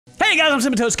Hey guys, I'm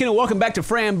CinnamonToastKen and welcome back to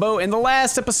Fran Bow. In the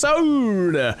last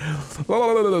episode,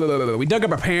 we dug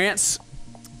up our parents,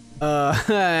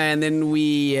 and then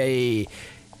we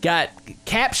got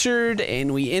captured,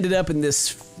 and we ended up in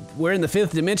this. We're in the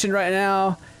 5th dimension right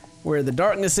now, where the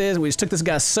darkness is. And we just took this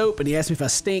guy's soap, and he asked me if I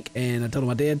stink, and I told him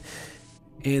I did.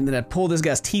 And then I pulled this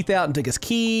guy's teeth out and took his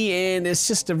key, and it's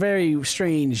just a very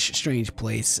strange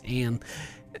place. And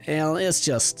it's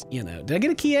just, you know, did I get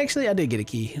a key actually? I did get a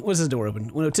key. Was this door open?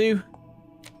 102?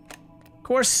 Of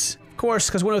course,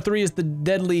 because 103 is the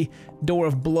deadly door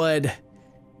of blood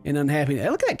and unhappiness.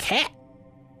 Hey, look at that cat.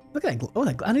 Look at that.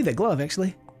 Oh, I need that glove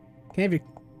actually. Can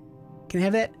I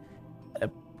have that?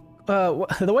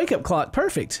 The wake up clock.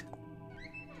 Perfect.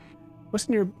 What's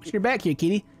in your back here,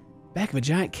 kitty? Back of a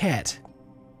giant cat.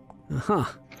 Uh-huh.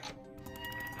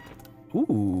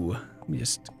 Ooh. Let me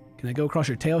just. Can I go across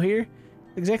your tail here?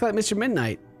 Exactly like Mr.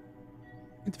 Midnight.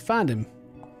 I need to find him.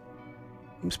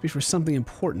 Must be for something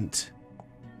important.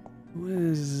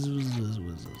 What's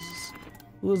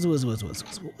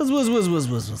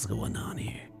going on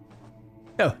here?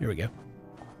 Oh, here we go.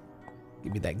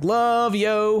 Give me that glove,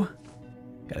 yo.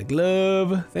 Got a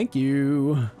glove. Thank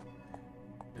you.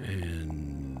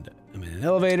 And I'm in an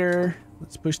elevator.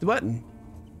 Let's push the button.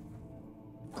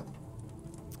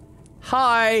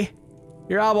 Hi.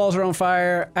 Your eyeballs are on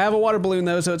fire. I have a water balloon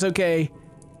though, so it's okay.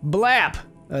 Blap!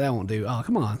 Oh, that won't do. Oh,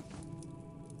 come on.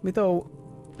 Let me throw.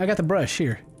 I got the brush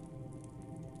here.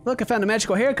 Look, I found a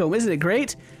magical hair comb. Isn't it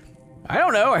great? I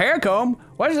don't know, a hair comb?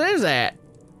 What is that?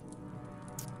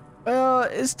 Well,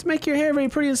 it's to make your hair very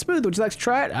pretty and smooth. Would you like to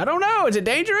try it? I don't know. Is it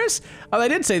dangerous? Oh, they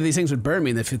did say these things would burn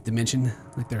me in the 5th dimension.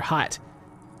 Like they're hot.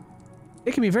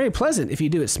 It can be very pleasant if you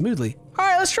do it smoothly. All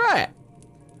right, let's try it.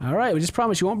 All right, we just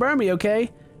promise you won't burn me, okay?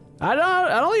 I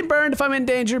don't only burned if I'm in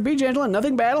danger. Be gentle and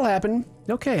nothing bad will happen.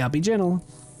 Okay, I'll be gentle.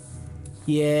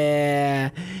 Yeah,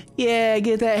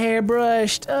 get that hair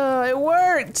brushed. Oh, it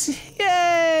worked.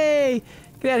 Yay!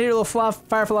 Get out of here, little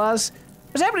fireflies.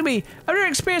 What's happened to me? I've never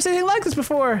experienced anything like this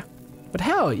before. But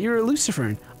how? You're a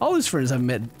Lucifern. All Luciferns I've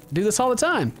met do this all the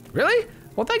time. Really?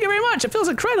 Well, thank you very much. It feels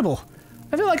incredible.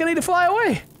 I feel like I need to fly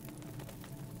away.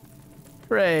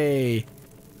 Hooray.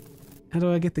 How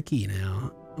do I get the key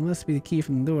now? It must be the key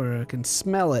from the door. I can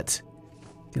smell it.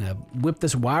 Can I whip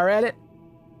this wire at it?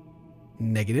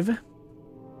 Negative.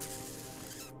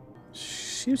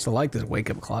 She used to like this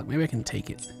wake-up clock. Maybe I can take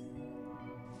it.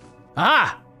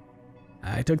 Ah!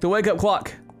 I took the wake-up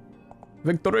clock.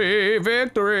 Victory!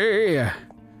 Victory!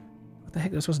 What the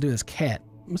heck am I supposed to do with this cat?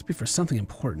 It must be for something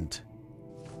important.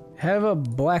 Have a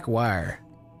black wire.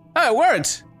 Oh, it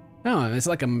worked! Oh, it's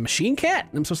like a machine cat?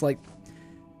 I'm supposed to like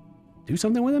do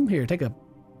something with him? Here, take a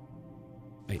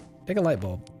light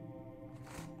bulb.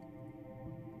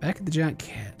 Back at the giant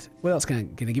cat. What else can I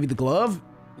give you the glove?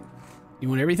 You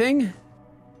want everything? How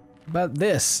about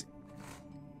this?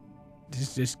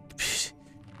 Just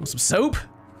want some soap?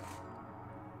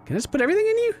 Can I just put everything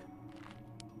in you?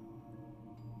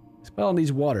 This bottle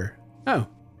needs water. Oh,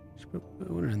 just put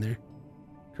water in there.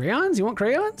 Crayons? You want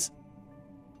crayons?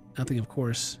 Nothing, of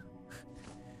course.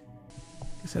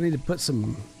 Guess I need to put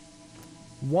some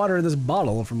water in this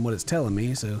bottle from what it's telling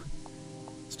me, so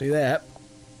let's do that.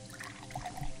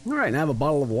 All right, now I have a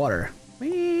bottle of water.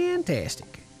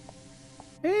 Fantastic.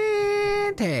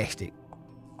 Fantastic.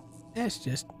 That's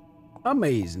just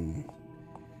amazing.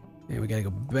 And we gotta go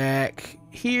back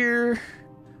here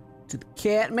to the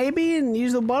cat maybe and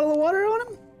use the bottle of water on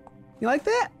him. You like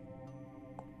that?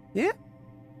 Yeah?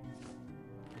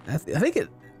 I think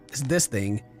it's this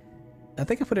thing. I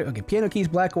think I put it, okay, piano keys,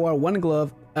 black wire, one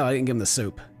glove. Oh, I didn't give him the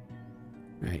soap.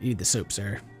 All right, you need the soap,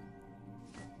 sir.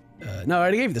 No, I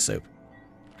already gave you the soap.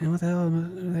 And what the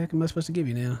heck am I supposed to give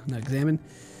you now? Not examine.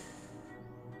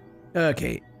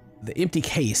 Okay, the empty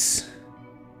case.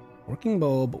 Working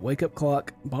bulb, wake up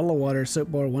clock, bottle of water,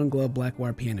 soap bar, one glove, black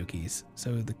wire, piano keys.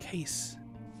 So the case.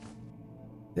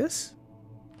 This?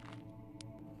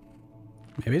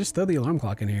 Maybe just throw the alarm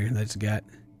clock in here that I just got.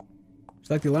 Just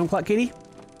like the alarm clock, kitty?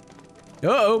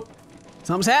 Uh-oh,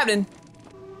 something's happening.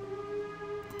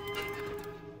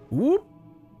 Whoop.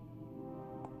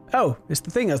 Oh, it's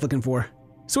the thing I was looking for.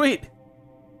 Sweet.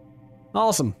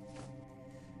 Awesome.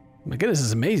 My goodness, this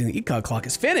is amazing. The ECOG clock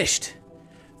is finished.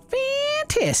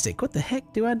 Fantastic. What the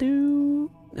heck do I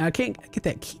do? I can't get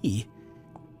that key.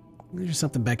 There's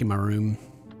something back in my room.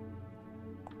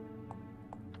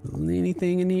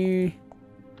 Anything in here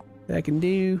that I can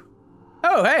do?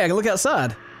 Oh, hey, I can look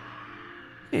outside.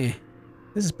 Eh,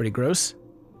 this is pretty gross.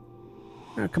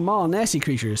 Oh, come on, nasty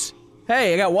creatures.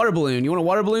 Hey, I got a water balloon. You want a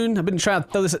water balloon? I've been trying to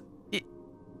throw this at...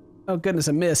 Oh, goodness,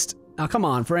 I missed. Oh, come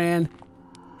on, Fran.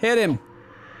 Hit him.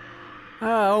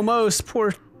 Almost.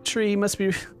 Poor tree must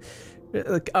be...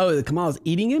 Oh, the Kamala's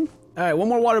eating him? All right, one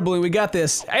more water balloon. We got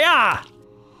this. Ah!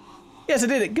 Yes, I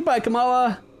did it. Goodbye,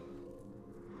 Kamala.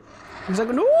 He's like,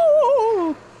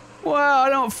 no! Wow, I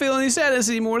don't feel any sadness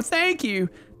anymore. Thank you.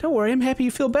 Don't worry, I'm happy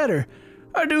you feel better.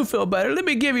 I do feel better. Let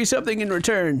me give you something in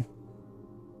return.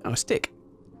 Oh, a stick.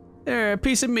 There, a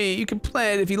piece of me. You can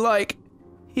plant it if you like.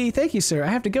 Hey, thank you, sir. I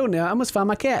have to go now. I must find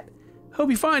my cat. Hope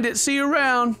you find it. See you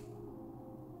around.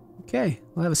 Okay,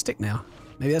 I'll have a stick now.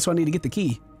 Maybe that's why I need to get the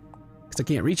key. Because I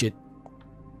can't reach it.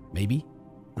 Maybe.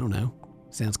 I don't know.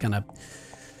 Sounds kind of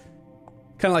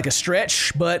like a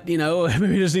stretch, but, you know,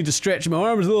 maybe I just need to stretch my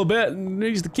arms a little bit and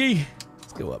use the key.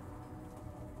 Let's go up.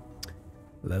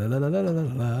 La la la la la la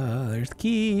la. There's the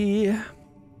key.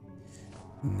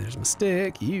 And there's my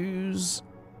stick. Use.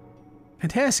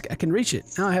 Fantastic. I can reach it.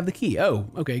 Now I have the key. Oh,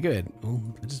 okay, good. Well,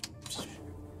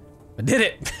 I did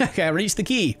it. Okay, I reached the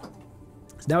key.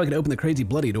 So now I can open the crazy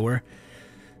bloody door.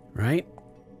 Right?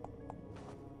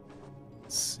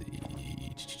 Let's see.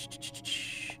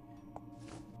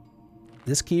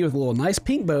 This key with a little nice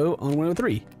pink bow on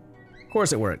 103. Of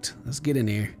course it worked. Let's get in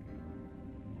here.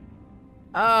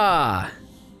 Ah,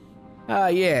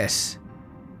 yes.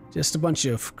 Just a bunch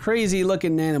of crazy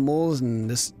looking animals in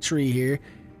this tree here.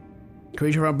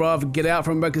 Creature from above, get out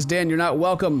from Mabuka's den. You're not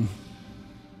welcome.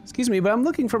 Excuse me, but I'm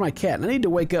looking for my cat and I need to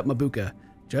wake up Mabuka.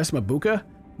 Just Mabuka?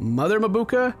 Mother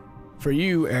Mabuka? For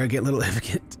you, arrogant little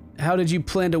infant. How did you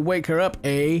plan to wake her up,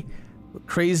 eh?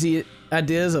 Crazy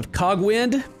ideas of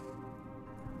Cogwind?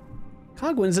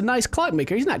 Cogwind's a nice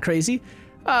clockmaker. He's not crazy.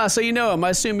 Ah, so you know him.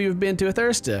 I assume you've been to a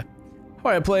thirster.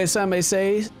 Horrid place, I may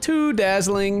say. Too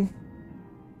dazzling.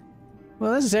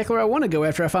 Well, that's exactly where I want to go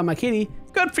after I find my kitty.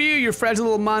 Good for you. Your fragile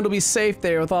little mind will be safe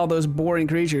there with all those boring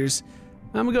creatures.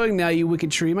 I'm going now, you wicked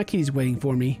tree. My kitty's waiting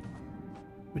for me.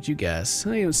 But you guys,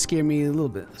 you don't scare me a little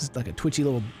bit. It's like a twitchy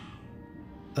little...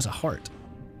 That's a heart.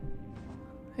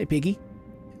 Hey, piggy.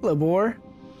 Hello, boar.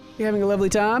 You having a lovely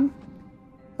time?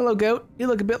 Hello, goat. You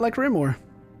look a bit like Rimor.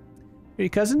 Are you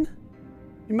cousin?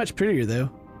 You're much prettier, though.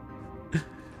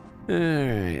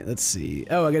 Alright, let's see.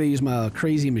 Oh, I gotta use my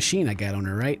crazy machine I got on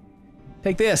her, right?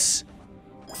 Take this.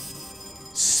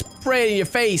 Spray it in your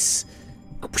face.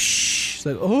 It's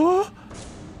like, oh.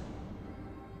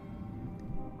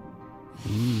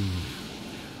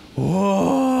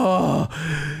 Oh.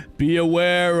 Be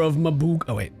aware of Mabuka.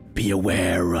 Oh, wait. Be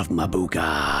aware of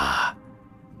Mabuka.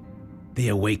 The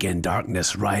awakened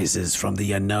darkness rises from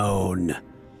the unknown.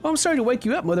 Oh, I'm sorry to wake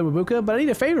you up, Mother Mabuka, but I need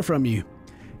a favor from you.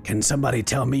 Can somebody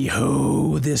tell me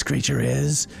who this creature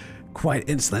is? Quite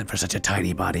insolent for such a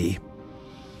tiny body.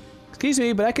 Excuse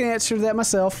me, but I can answer that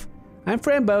myself. I'm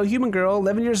Fran Bow, human girl,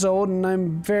 11 years old, and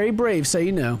I'm very brave, so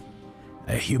you know.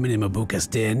 A human in Mabuka's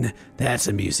den? That's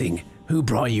amusing. Who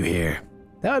brought you here?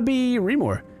 That would be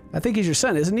Rimor. I think he's your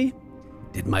son, isn't he?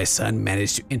 Did my son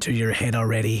manage to enter your head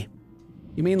already?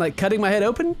 You mean like cutting my head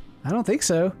open? I don't think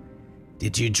so.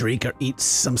 Did you drink or eat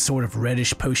some sort of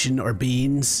reddish potion or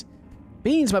beans?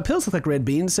 Beans? My pills look like red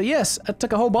beans, so yes, I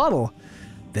took a whole bottle.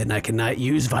 Then I cannot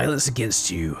use violence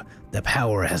against you. The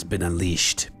power has been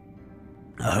unleashed.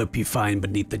 I hope you find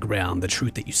beneath the ground the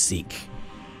truth that you seek.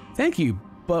 Thank you,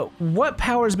 but what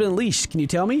power has been unleashed? Can you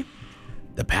tell me?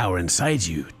 The power inside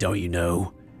you, don't you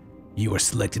know? You were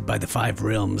selected by the 5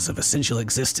 realms of essential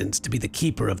existence to be the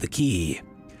keeper of the key.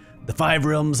 The 5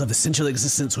 realms of essential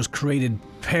existence was created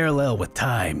parallel with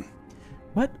time.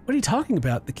 What are you talking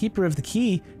about? The keeper of the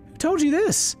key? Who told you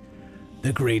this?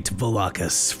 The great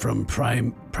Volacus from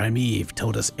Primeve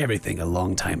told us everything a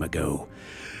long time ago.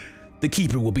 The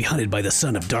keeper will be hunted by the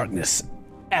son of darkness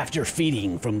after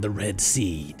feeding from the red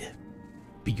seed.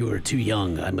 But you're too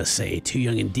young, I must say, too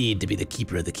young indeed to be the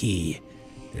keeper of the key.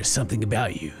 There's something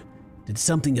about you. Did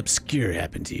something obscure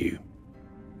happen to you?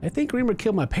 I think Reamer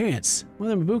killed my parents.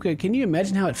 Mother Mabuka, can you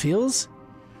imagine how it feels?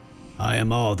 I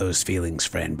am all those feelings,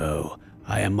 Fran Bow.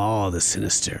 I am all the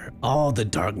sinister, all the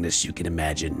darkness you can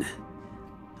imagine.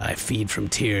 I feed from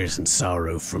tears and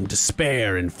sorrow, from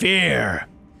despair and fear.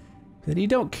 Then you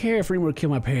don't care if Reamer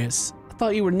killed my parents. I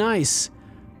thought you were nice.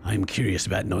 I'm curious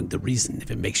about knowing the reason if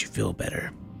it makes you feel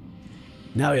better.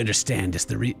 Now I understand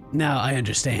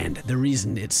the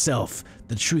reason itself,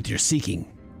 the truth you're seeking.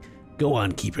 Go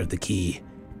on, keeper of the key.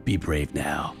 Be brave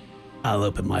now. I'll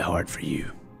open my heart for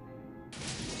you.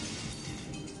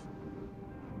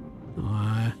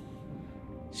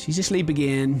 She's asleep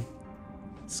again.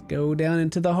 Let's go down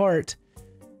into the heart.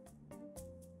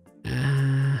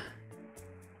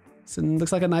 So it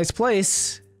looks like a nice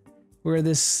place where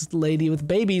this lady with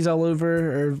babies all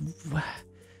over, or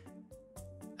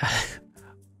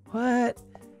what?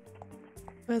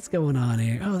 What's going on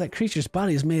here? Oh, that creature's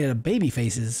body is made out of baby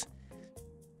faces.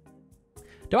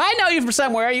 Do I know you from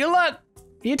somewhere?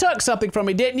 You took something from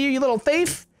me, didn't you, you little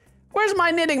thief? Where's my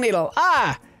knitting needle?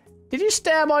 Ah! Did you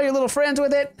stab all your little friends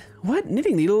with it? What?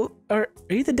 Knitting needle? Are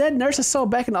you the dead nurse I saw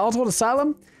back in the Oswald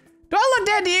Asylum? Do I look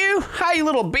dead to you? Hi, you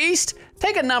little beast.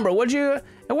 Take a number, would you?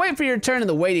 And wait for your turn in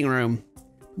the waiting room.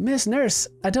 Miss Nurse,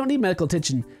 I don't need medical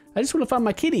attention. I just want to find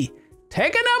my kitty.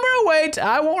 Take a number and wait.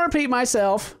 I won't repeat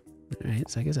myself. All right,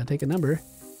 so I guess I take a number.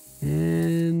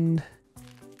 And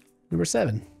number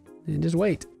 7. And just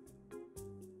wait.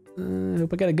 I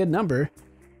hope I got a good number.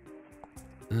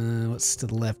 What's to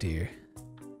the left here?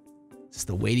 Is this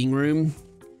the waiting room?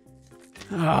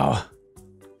 Oh.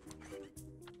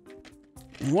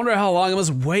 I wonder how long I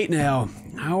must wait now.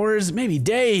 Hours, maybe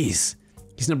days.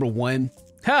 He's number 1.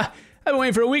 Ha! I've been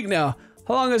waiting for a week now.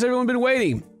 How long has everyone been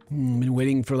waiting? Been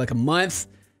waiting for like a month.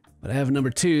 But I have number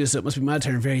 2, so it must be my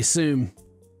turn very soon.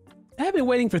 I have been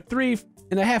waiting for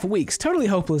 3.5 weeks. Totally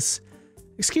hopeless.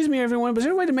 Excuse me, everyone, but is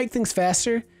there a way to make things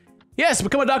faster? Yes,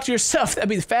 become a doctor yourself. That'd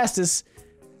be the fastest.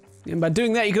 And by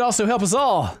doing that, you could also help us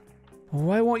all.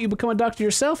 Why won't you become a doctor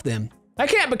yourself, then? I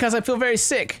can't because I feel very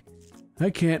sick. I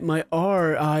can't. My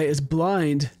R eye is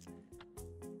blind.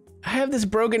 I have this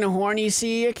broken horn, you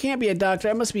see. I can't be a doctor.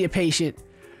 I must be a patient.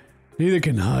 Neither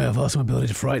can I. I've lost my ability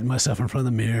to frighten myself in front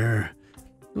of the mirror.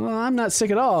 Well, I'm not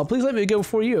sick at all. Please let me go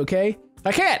before you, okay?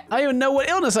 I can't. I don't even know what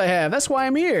illness I have. That's why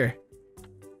I'm here.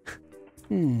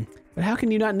 But how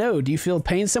can you not know? Do you feel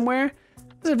pain somewhere?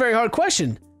 This is a very hard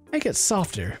question. Make it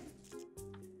softer.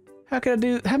 How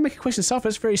to make a question softer?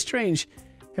 That's very strange.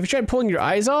 Have you tried pulling your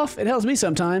eyes off? It helps me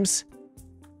sometimes.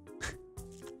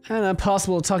 And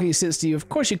impossible talking sense to you. Of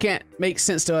course you can't make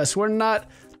sense to us. We're not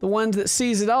the ones that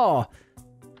sees it all.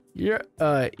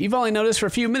 You've only noticed for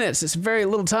a few minutes. It's very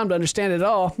little time to understand it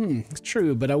all. It's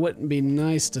true, but I wouldn't be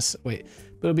nice to wait.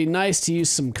 But it'd be nice to use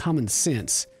some common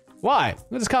sense. Why?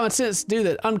 What does common sense do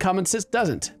that uncommon sense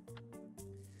doesn't?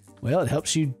 Well, it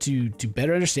helps you to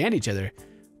better understand each other.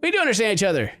 We do understand each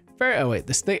other. Oh wait,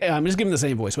 this thing. I'm just giving the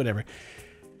same voice. Whatever.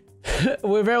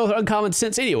 We're very with uncommon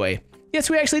sense anyway. Yes,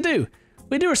 we actually do.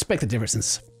 We do respect the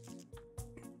differences.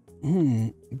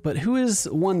 But who is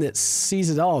one that sees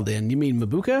it all then? You mean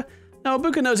Mabuka? No,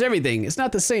 Mabuka knows everything. It's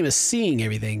not the same as seeing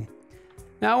everything.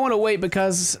 Now I want to wait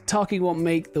because talking won't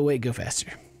make the wait go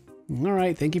faster. All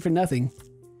right, thank you for nothing.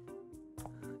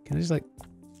 Can I just like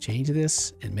change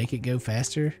this and make it go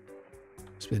faster?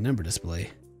 Must be the number display.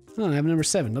 Oh, I have number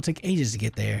 7. It'll take ages to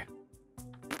get there.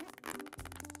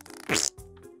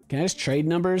 Can I just trade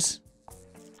numbers?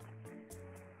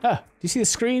 Ah, do you see the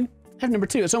screen? I have number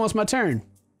 2. It's almost my turn.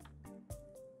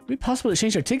 Would it be possible to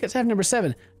change our tickets? I have number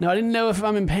 7. No, I didn't know if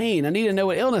I'm in pain. I need to know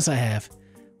what illness I have.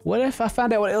 What if I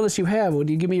found out what illness you have? Would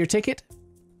you give me your ticket?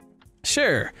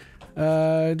 Sure.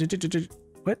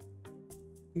 What?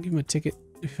 Give me my ticket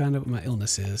if you find out what my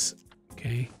illness is.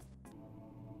 Okay.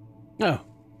 Oh,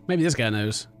 maybe this guy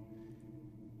knows.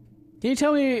 Can you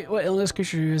tell me what illness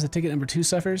creature who has the ticket number 2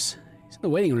 suffers? He's in the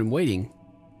waiting room waiting.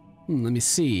 Let me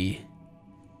see.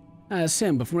 It's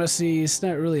him, but from what I see, it's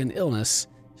not really an illness.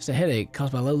 Just a headache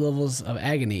caused by low levels of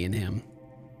agony in him.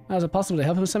 How is it possible to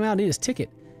help him somehow? I need his ticket.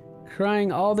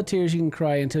 Crying all the tears you can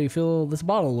cry until you feel this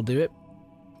bottle will do it.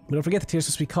 But don't forget the tears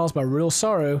must be caused by real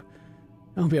sorrow.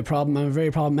 That won't be a problem. I'm at a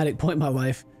very problematic point in my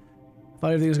life. I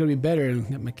thought everything was going to be better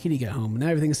and my kitty got home. Now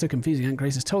everything is so confusing. Aunt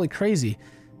Grace is totally crazy.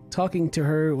 Talking to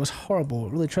her was horrible. I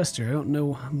really trust her. I don't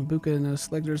know Mabuka and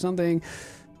selected or something.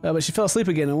 But she fell asleep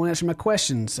again. I won't answer my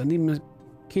questions. I need my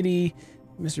kitty.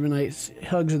 Mr. Midnight's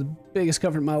hugs are the biggest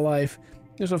comfort in my life.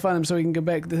 I just want to find him so he can go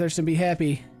back to the thirst and be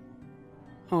happy.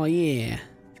 Oh yeah.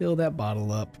 Fill that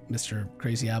bottle up, Mr.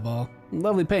 Crazy Eyeball.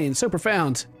 Lovely pain. So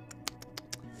profound.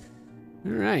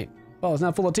 Alright. Ball is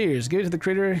now full of tears. Give it to the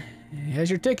critter. He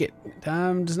has your ticket.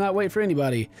 Time does not wait for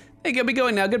anybody. Hey, I'll be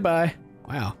going now. Goodbye.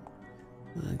 Wow.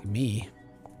 Look at me.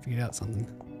 Figured out something.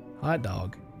 Hot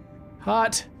dog.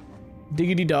 Hot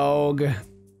diggity dog. Let's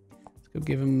go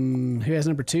give him... Who has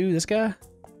number 2? This guy?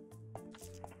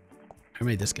 Or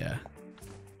maybe this guy.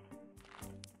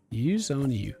 Use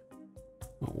on you.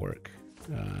 Won't work.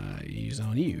 Use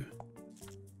on you.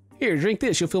 Here, drink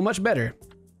this. You'll feel much better.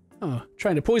 Oh,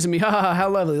 trying to poison me. Ha ha, how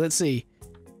lovely. Let's see.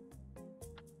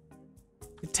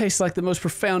 It tastes like the most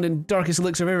profound and darkest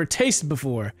elixir I've ever tasted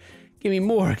before. Give me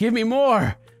more. Give me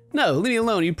more. No, leave me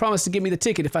alone. You promised to give me the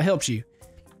ticket if I helped you.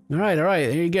 All right.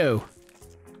 There you go.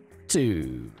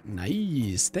 2.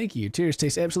 Nice. Thank you. Tears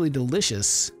taste absolutely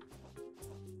delicious.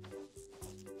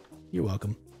 You're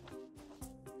welcome.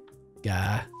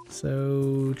 Guy.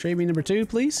 So, trade me number 2,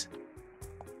 please.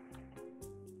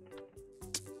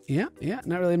 Yeah,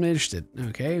 not really interested.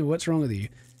 Okay, what's wrong with you?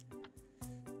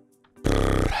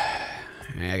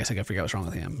 Yeah, I guess I gotta figure out what's wrong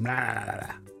with him.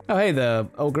 Oh, hey, the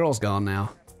old girl's gone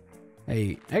now.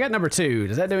 Hey, I got number 2.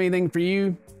 Does that do anything for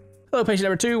you? Hello, patient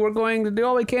number 2. We're going to do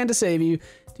all we can to save you. Do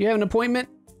you have an appointment?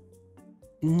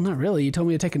 Well, not really. You told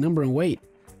me to take a number and wait.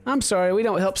 I'm sorry, we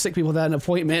don't help sick people without an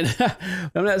appointment.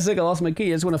 I'm not sick, I lost my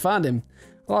kitty, I just want to find him.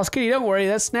 I lost kitty, don't worry,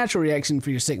 that's natural reaction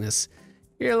for your sickness.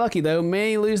 You're lucky though,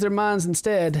 many lose their minds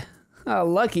instead. Oh,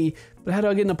 lucky, but how do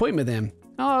I get an appointment with them?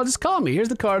 Oh, just call me, here's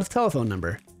the card with the telephone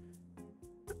number.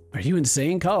 Are you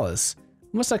insane? Call us.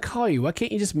 Why must I call you? Why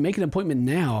can't you just make an appointment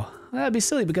now? That'd be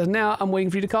silly because now I'm waiting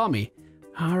for you to call me.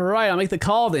 Alright, I'll make the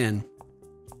call then.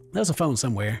 There's a phone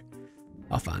somewhere.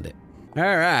 I'll find it.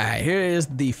 Alright, here is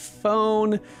the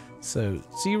phone. So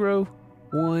 0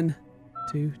 1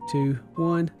 2 2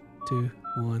 1 2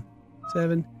 1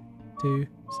 7 2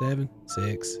 7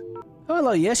 6. Oh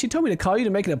hello, yes, you told me to call you to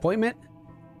make an appointment.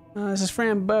 This is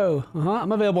Fran Bow.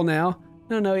 I'm available now.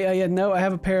 No, yeah, no, I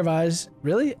have a pair of eyes.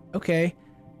 Really? Okay.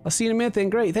 I'll see you in a minute then.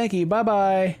 Great, thank you.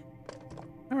 Bye-bye.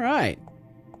 Alright.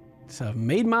 So I've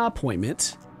made my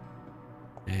appointment.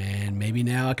 And maybe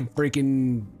now I can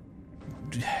freaking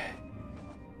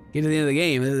get to the end of the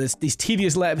game. These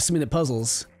tedious last-minute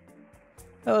puzzles.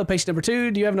 Hello, patient number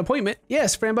 2. Do you have an appointment?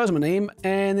 Yes, Fran Bow's my name,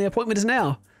 and the appointment is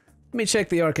now. Let me check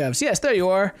the archives. Yes, there you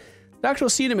are. Doctor will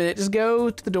see you in a minute. Just go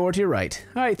to the door to your right.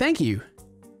 All right, thank you.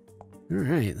 All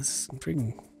right, let's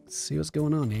freaking see what's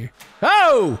going on here.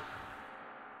 Oh!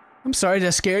 I'm sorry, did I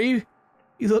scare you?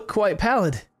 You look quite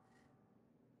pallid.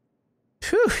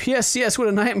 Phew, yes, what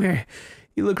a nightmare.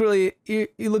 You look really, you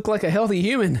look like a healthy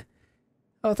human.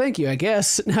 Oh, thank you, I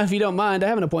guess. Now, if you don't mind, I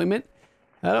have an appointment.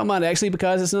 I don't mind, actually,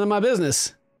 because it's none of my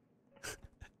business.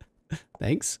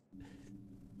 Thanks.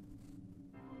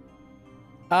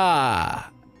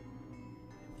 Ah.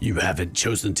 You haven't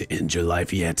chosen to end your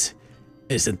life yet.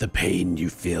 Isn't the pain you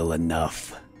feel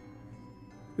enough?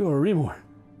 You're Remor,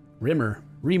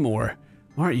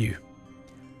 aren't you?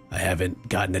 I haven't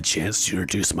gotten a chance to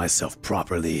introduce myself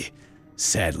properly.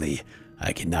 Sadly,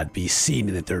 I cannot be seen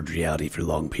in the third reality for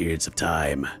long periods of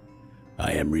time.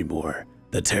 I am Remor,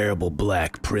 the terrible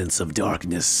black prince of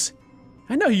darkness.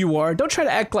 I know who you are. Don't try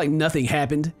to act like nothing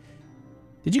happened.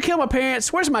 Did you kill my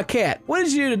parents? Where's my cat? What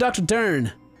did you do to Dr.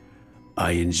 Dern?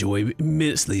 I enjoy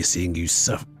immensely seeing you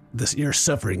your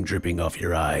suffering dripping off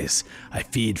your eyes. I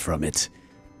feed from it.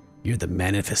 You're the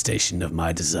manifestation of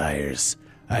my desires.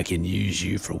 I can use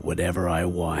you for whatever I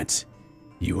want.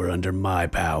 You are under my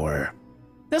power.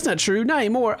 That's not true, not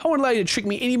anymore. I won't allow you to trick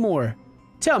me anymore.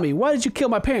 Tell me, why did you kill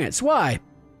my parents? Why?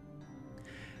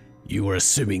 You are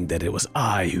assuming that it was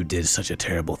I who did such a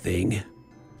terrible thing.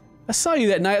 I saw you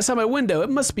that night outside my window. It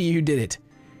must be you who did it.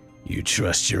 You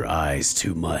trust your eyes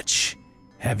too much.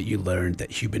 Haven't you learned that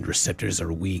human receptors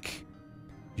are weak?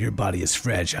 Your body is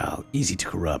fragile, easy to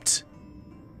corrupt.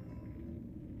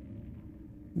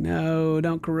 No,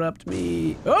 don't corrupt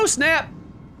me. Oh, snap!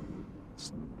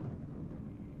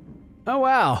 Oh,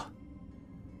 wow.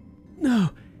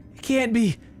 No, it can't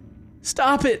be.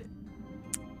 Stop it.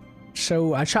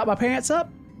 So I chopped my parents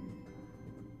up?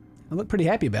 I look pretty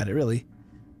happy about it, really.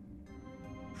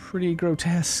 Pretty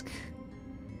grotesque.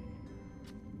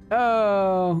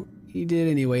 Oh, you did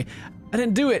anyway. I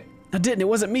didn't do it. I didn't. It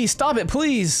wasn't me. Stop it,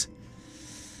 please.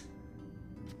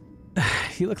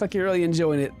 You look like you're really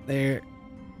enjoying it there.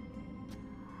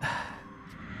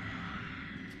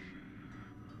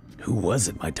 Who was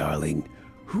it, my darling?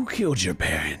 Who killed your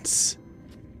parents?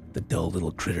 The dull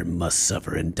little critter must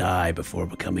suffer and die before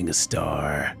becoming a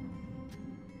star.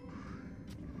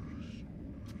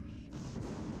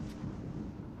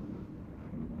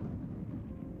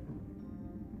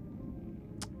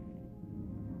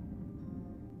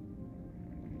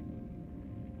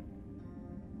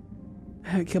 I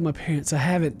haven't killed my parents. I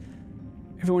haven't.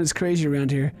 Everyone is crazy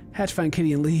around here. I have to find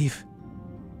Kitty and leave.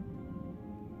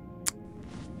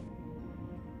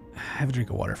 Have a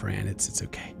drink of water, Fran. It's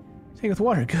okay. Take it with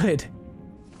water. Good.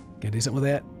 Gotta do something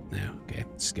with that? No. Okay.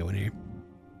 Let's just go in here.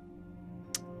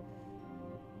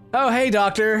 Oh, hey,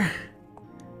 doctor.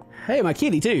 Hey, my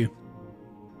kitty, too.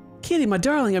 Kitty, my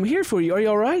darling, I'm here for you. Are you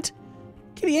all right?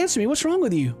 Kitty, answer me. What's wrong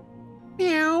with you?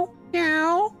 Meow.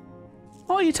 Meow.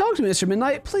 Oh, you talk to me, Mr.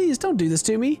 Midnight. Please, don't do this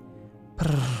to me.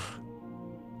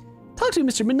 Talk to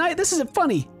me, Mr. Midnight. This isn't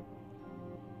funny.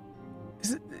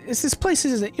 It's this place,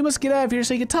 isn't it? You must get out of here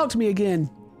so you can talk to me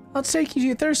again. I'll take you to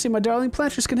your thirsty, my darling.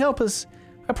 Planters can help us.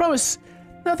 I promise.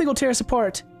 Nothing will tear us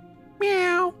apart.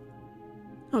 Meow.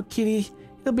 Oh, kitty.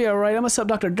 He'll be alright. I must help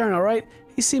Dr. Dern, alright?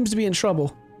 He seems to be in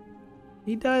trouble.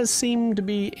 He does seem to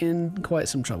be in quite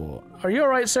some trouble. Are you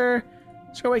alright, sir?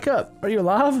 Let's go wake up. Are you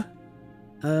alive?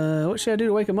 What should I do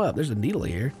to wake him up? There's a needle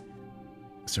here.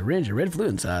 A syringe of red fluid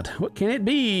inside. What can it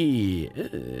be?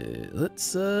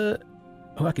 Let's, oh,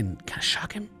 can I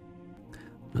shock him?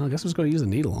 Well, I guess I'm just going to use a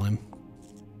needle on him.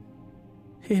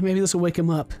 Hey, maybe this will wake him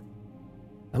up.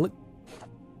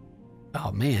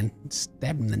 Oh, man.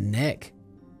 Stab him in the neck.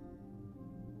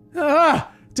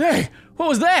 Ah! Dang! What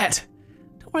was that?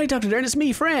 Don't worry, Dr. Dern. It's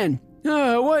me, Fran.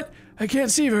 What? I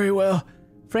can't see very well.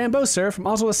 Fran Bow, sir, from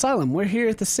Oswald Asylum. We're here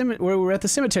at the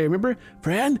cemetery, remember?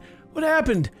 Fran? What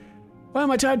happened? Why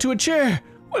am I tied to a chair?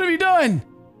 What have you done?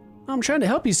 I'm trying to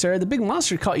help you, sir. The big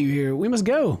monster caught you here. We must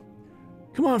go.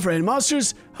 Come on, Fran.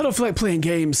 Monsters? I don't feel like playing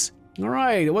games. All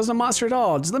right. It wasn't a monster at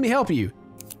all. Just let me help you.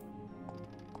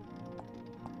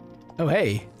 Oh,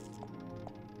 hey.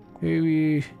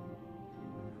 Maybe...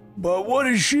 But what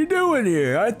is she doing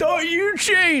here? I thought you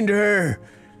chained her.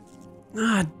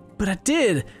 But I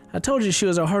did. I told you she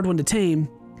was a hard one to tame.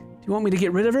 Do you want me to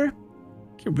get rid of her?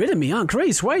 Get rid of me? Aunt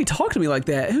Grace, why are you talking to me like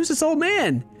that? Who's this old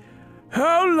man?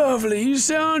 How lovely. You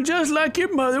sound just like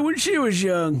your mother when she was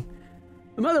young.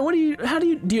 My mother, do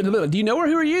you know her?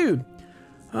 Who are you?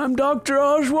 I'm Dr.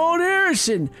 Oswald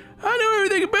Harrison. I know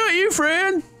everything about you,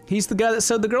 Fran. He's the guy that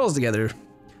sewed the girls together.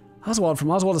 Oswald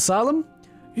from Oswald Asylum?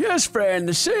 Yes, Fran,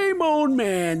 the same old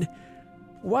man.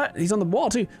 What? He's on the wall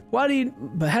too. Why do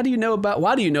you know about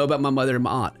my mother and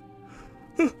my aunt?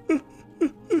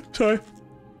 Sorry.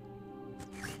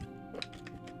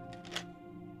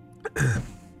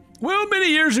 Well, many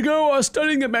years ago, I was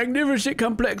studying the magnificent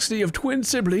complexity of twin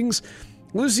siblings.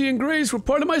 Lucy and Grace were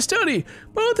part of my study.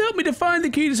 Both helped me to find the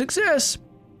key to success.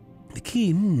 The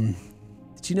key,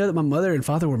 Did you know that my mother and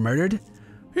father were murdered?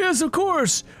 Yes, of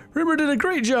course. Rimmer did a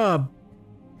great job.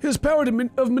 His power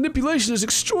of manipulation is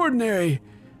extraordinary.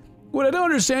 What I don't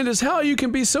understand is how you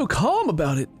can be so calm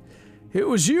about it. It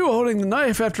was you holding the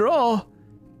knife after all.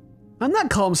 I'm not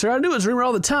calm, sir. I knew it was Rimmer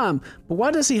all the time. But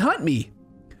why does he hunt me?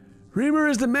 Rimmer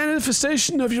is the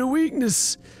manifestation of your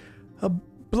weakness. A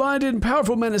blinded and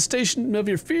powerful manifestation of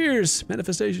your fears.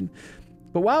 But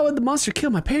why would the monster kill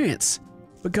my parents?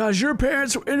 Because your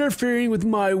parents were interfering with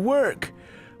my work.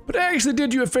 But I actually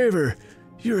did you a favor.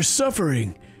 You're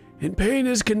suffering. And pain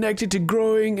is connected to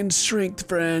growing in strength,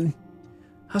 Fran.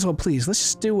 Oswald, please, let's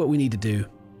just do what we need to do.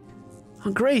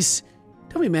 Aunt Grace,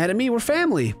 don't be mad at me. We're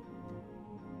family.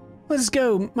 Let us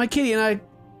go. My kitty and I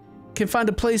can find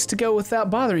a place to go without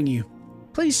bothering you.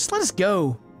 Please, just let us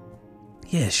go.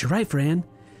 Yes, you're right, Fran.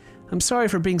 I'm sorry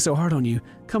for being so hard on you.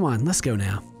 Come on, let's go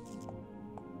now.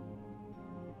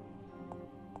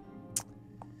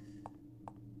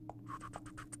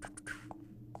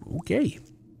 Okay.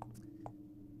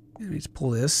 Let me just pull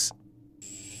this.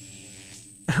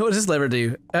 What does this lever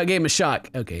do? I gave him a shock.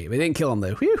 Okay, but it didn't kill him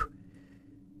though. Whew.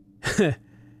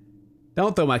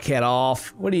 Don't throw my cat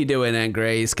off. What are you doing, Aunt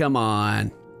Grace? Come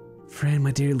on. Fran,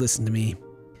 my dear, listen to me.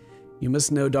 You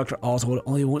must know Dr. Oswald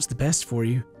only wants the best for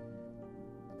you.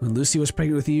 When Lucy was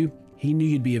pregnant with you, he knew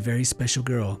you'd be a very special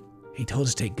girl. He told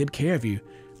us to take good care of you,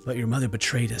 but your mother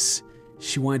betrayed us.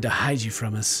 She wanted to hide you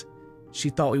from us. She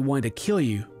thought we wanted to kill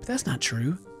you, but that's not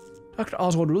true. Dr.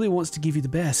 Oswald really wants to give you the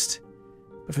best.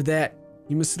 But for that,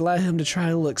 you must allow him to try a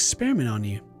little experiment on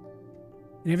you.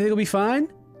 And everything will be fine?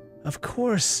 Of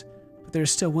course. But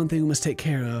there's still one thing we must take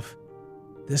care of.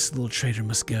 This little traitor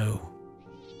must go.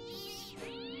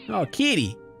 Oh,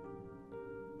 Kitty.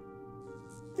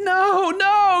 No,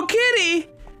 Kitty!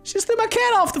 She just threw my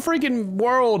cat off the freaking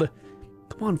world.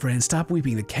 Come on, friend, stop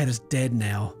weeping. The cat is dead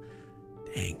now.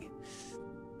 Dang.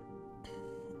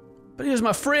 But he was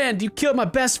my friend. You killed my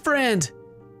best friend.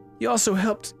 You also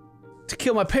helped to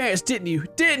kill my parents, didn't you?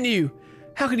 Didn't you?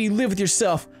 How can you live with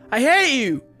yourself? I hate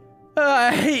you.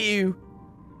 I hate you.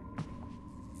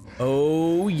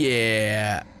 Oh,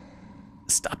 yeah.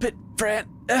 Stop it, Fran.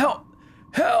 Help.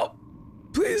 Help.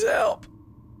 Please help.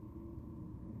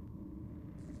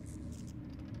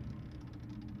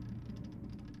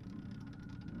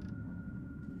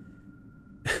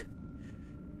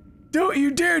 Don't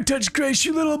you dare touch Grace,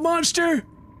 you little monster!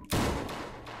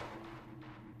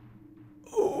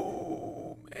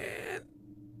 Oh, man.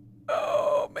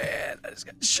 Oh, man. I just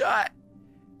got shot.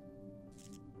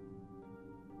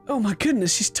 Oh, my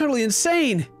goodness. She's totally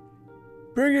insane.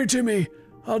 Bring her to me.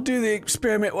 I'll do the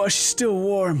experiment while she's still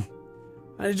warm.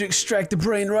 I need to extract the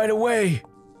brain right away.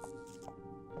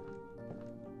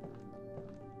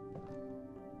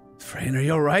 Fran, are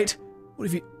you alright? What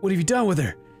have you done with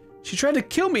her? She tried to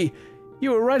kill me.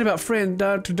 You were right about Fran,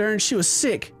 Dr. Dern. She was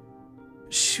sick.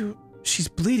 She's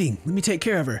bleeding. Let me take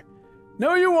care of her.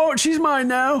 No, you won't. She's mine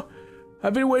now.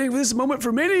 I've been waiting for this moment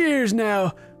for many years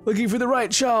now. Looking for the right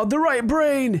child, the right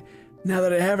brain. Now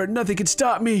that I have her, nothing can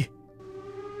stop me.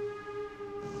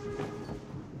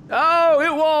 Oh,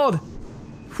 it walled.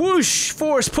 Whoosh,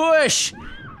 force push.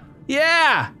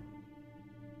 Yeah.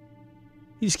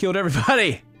 You just killed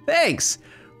everybody. Thanks.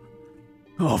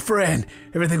 Oh, Fran,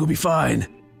 everything will be fine.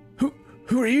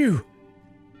 Who are you?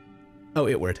 Oh,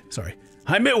 Itward, sorry.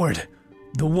 I'm Itward,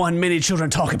 the one many children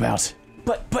talk about.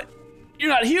 But, you're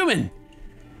not human.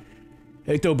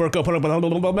 Ecto Burko.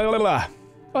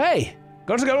 Oh, hey.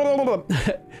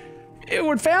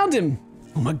 Itward found him.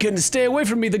 Oh my goodness, stay away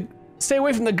from me. Stay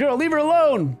away from the girl. Leave her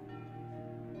alone.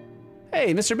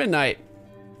 Hey, Mr. Midnight.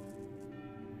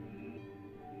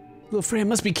 Little Fran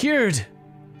must be cured.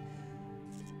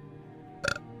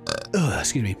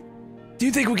 Excuse me. Do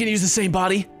you think we can use the same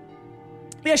body?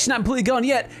 Yeah, she's not completely gone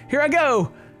yet. Here I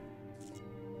go.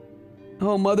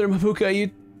 Oh, Mother Mapuka,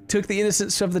 you took the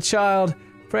innocence of the child.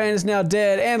 Fran is now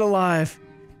dead and alive.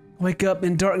 Wake up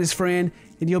in darkness, Fran,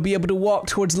 and you'll be able to walk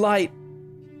towards light.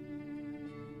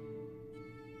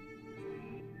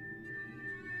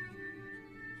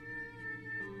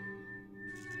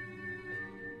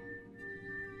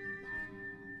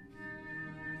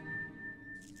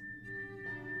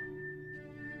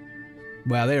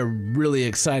 Wow, they're really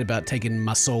excited about taking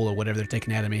my soul or whatever they're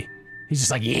taking out of me. He's just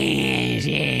like, yes,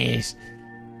 yes.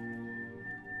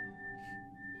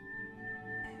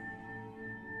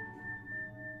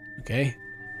 Okay.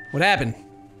 What happened?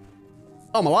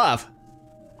 Oh, I'm alive.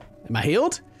 Am I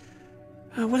healed?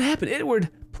 What happened? Itward,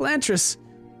 Plantras.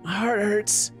 My heart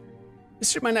hurts.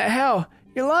 Mr. Midnight, how?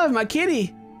 You're alive, my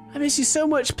kitty. I miss you so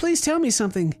much. Please tell me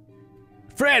something.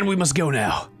 Fran, we must go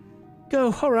now.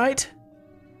 Go, all right.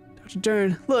 Dr.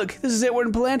 Dern, look, this is Itward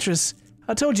and Plantras.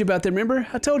 I told you about them, remember?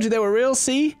 I told you they were real,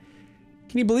 see?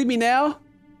 Can you believe me now?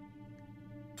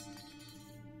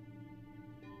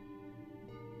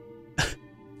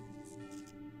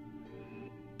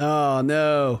 Oh,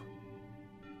 no.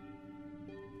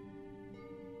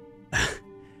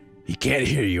 He can't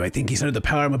hear you. I think he's under the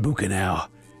power of Mabuka now.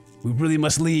 We really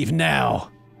must leave now.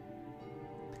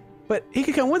 But he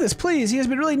could come with us, please. He has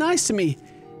been really nice to me.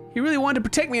 He really wanted to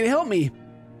protect me and help me.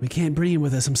 We can't bring him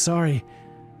with us, I'm sorry.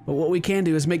 But what we can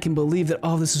do is make him believe that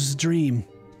all this was a dream.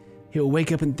 He'll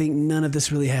wake up and think none of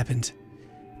this really happened.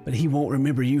 But he won't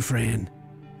remember you, Fran.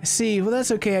 I see. Well,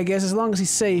 that's okay, I guess, as long as he's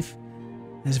safe.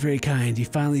 That's very kind. You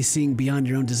finally seeing beyond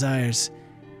your own desires.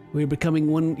 You were becoming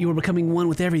one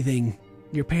with everything.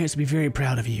 Your parents would be very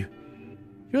proud of you.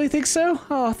 You really think so?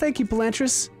 Oh, thank you,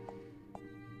 Plantras.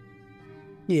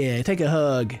 Yeah, take a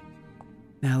hug.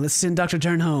 Now let's send Dr.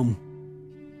 Dern home.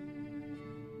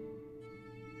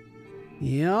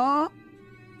 Yeah.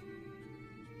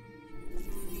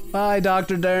 Bye,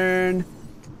 Dr. Dern.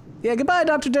 Yeah, goodbye,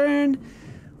 Dr. Dern.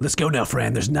 Let's go now,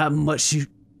 Fran. There's not much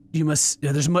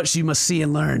there's much you must see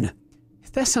and learn.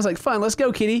 That sounds like fun. Let's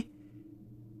go, kitty.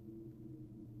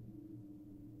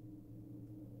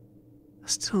 I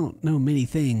still don't know many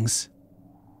things.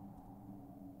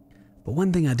 But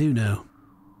one thing I do know.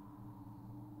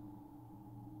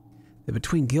 That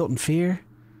between guilt and fear,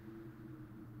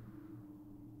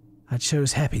 I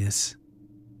chose happiness.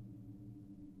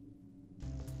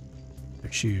 Or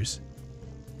choose.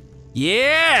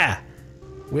 Yeah!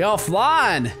 We all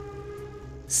flying!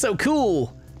 So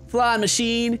cool! Flying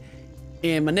machine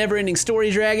and my never-ending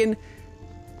story dragon.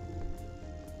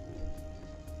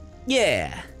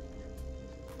 Yeah!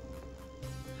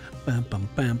 Bum, bum,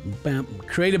 bum, bum, bum.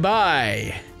 Created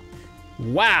by.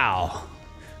 Wow!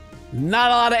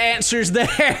 Not a lot of answers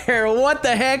there! What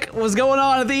the heck was going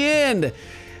on at the end?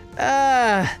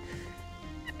 I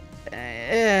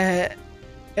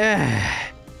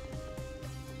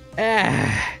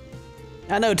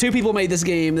know 2 people made this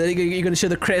game. You're gonna show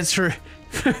the credits for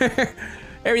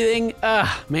everything.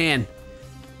 Man.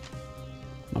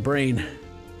 My brain.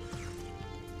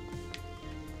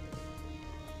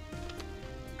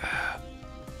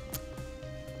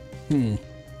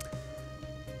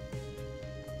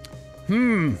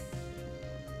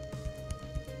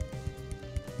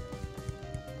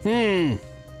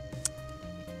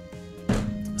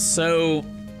 So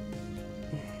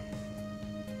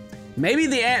maybe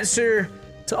the answer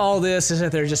to all this is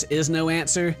that there just is no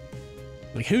answer.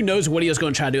 Like, who knows what he was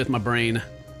going to try to do with my brain?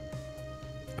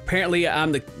 Apparently,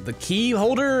 I'm the key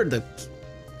holder, the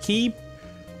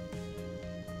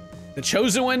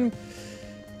chosen one.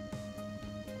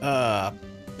 I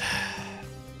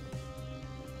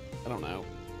don't know.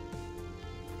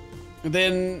 And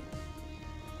then,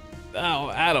 oh,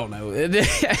 I don't know.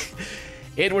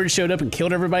 Itward showed up and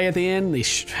killed everybody at the end.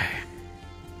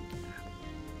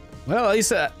 Well, at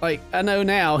least I know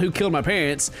now who killed my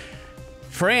parents.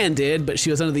 Fran did, but she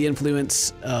was under the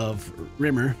influence of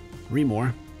Rimmer. 3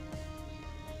 more.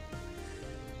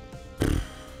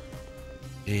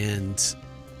 And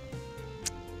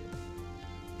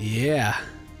yeah.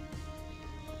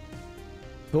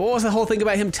 But what was the whole thing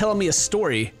about him telling me a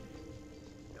story?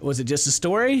 Was it just a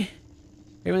story?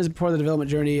 Everyone's part of the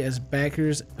development journey as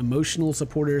backers, emotional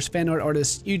supporters, fan art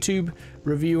artists, YouTube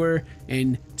reviewer,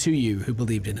 and to you who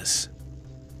believed in us.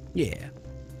 Yeah.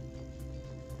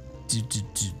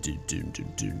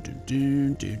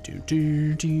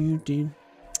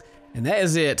 And that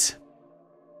is it.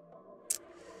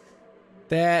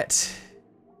 That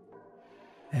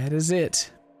is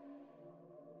it.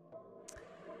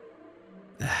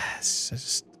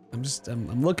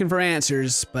 I'm looking for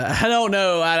answers, but I don't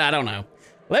know. I don't know.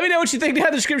 Let me know what you think down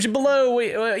in the description below.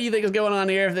 What you think is going on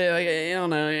here? If they, like, I don't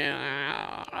know.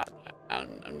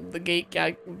 I'm the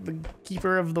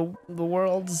gatekeeper of the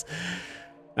worlds.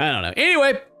 I don't know.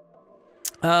 Anyway,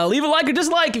 leave a like or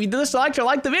dislike if you disliked or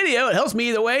liked the video. It helps me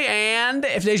either way. And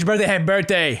if today's your birthday, happy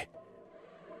birthday.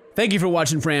 Thank you for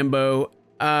watching, Fran Bow.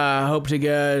 Hope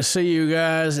to see you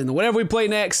guys in whatever we play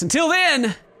next. Until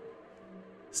then,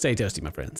 stay toasty, my friends.